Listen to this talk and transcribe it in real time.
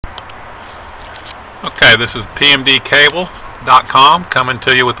Okay, this is PMDcable.com coming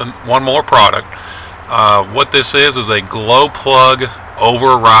to you with one more product. What this is a glow plug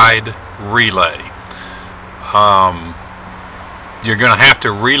override relay. You're going to have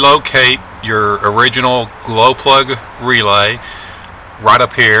to relocate your original glow plug relay right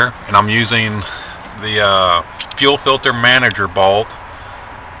up here, and I'm using the fuel filter manager bolt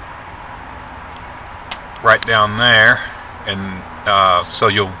right down there, and so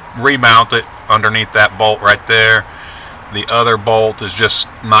you'll remount it underneath that bolt right there. The other bolt is just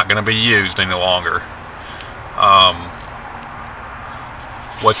not going to be used any longer.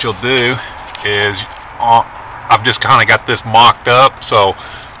 What you'll do is, I've just kind of got this mocked up, so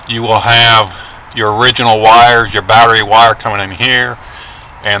you will have your original wires, your battery wire coming in here,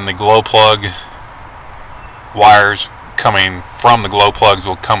 and the glow plug wires coming from the glow plugs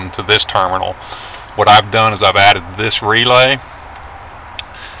will come to this terminal. What I've done is I've added this relay,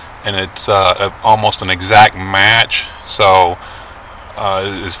 and it's almost an exact match. So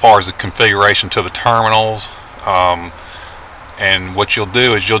as far as the configuration to the terminals, and what you'll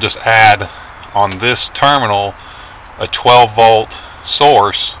do is you'll just add on this terminal a 12 volt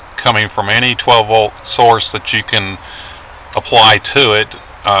source coming from any 12 volt source that you can apply to it.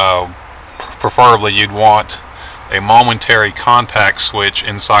 Preferably you'd want a momentary contact switch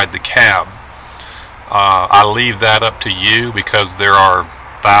inside the cab. I leave that up to you because there are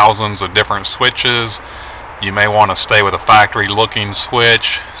thousands of different switches. You may want to stay with a factory looking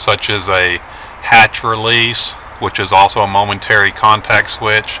switch such as a hatch release, which is also a momentary contact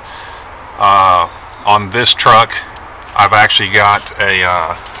switch. On this truck I've actually got a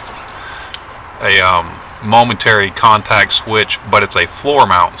momentary contact switch, but it's a floor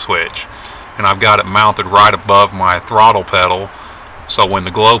mount switch, and I've got it mounted right above my throttle pedal, so when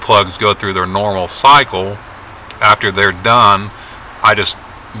the glow plugs go through their normal cycle, after they're done, I just,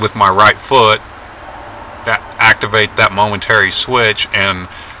 with my right foot, activate that momentary switch, and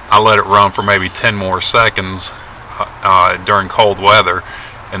I let it run for maybe 10 more seconds during cold weather,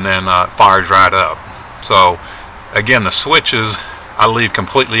 and then it fires right up. So again, the switches I leave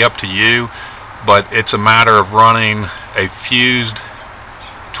completely up to you, but it's a matter of running a fused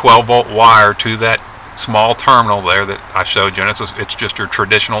 12 volt wire to that small terminal there that I showed you, and it's just your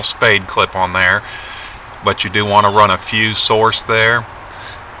traditional spade clip on there, but you do want to run a fused source there.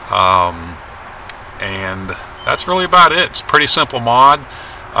 And that's really about it. It's a pretty simple mod.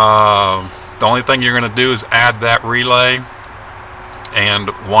 The only thing you're going to do is add that relay and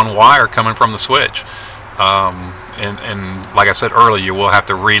one wire coming from the switch, and like I said earlier, you will have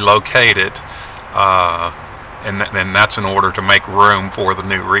to relocate it, and that's in order to make room for the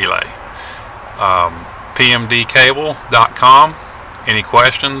new relay. PMDcable.com. Any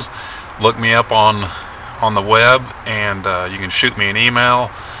questions, look me up on the web, and you can shoot me an email,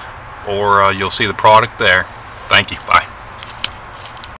 or you'll see the product there. Thank you. Bye.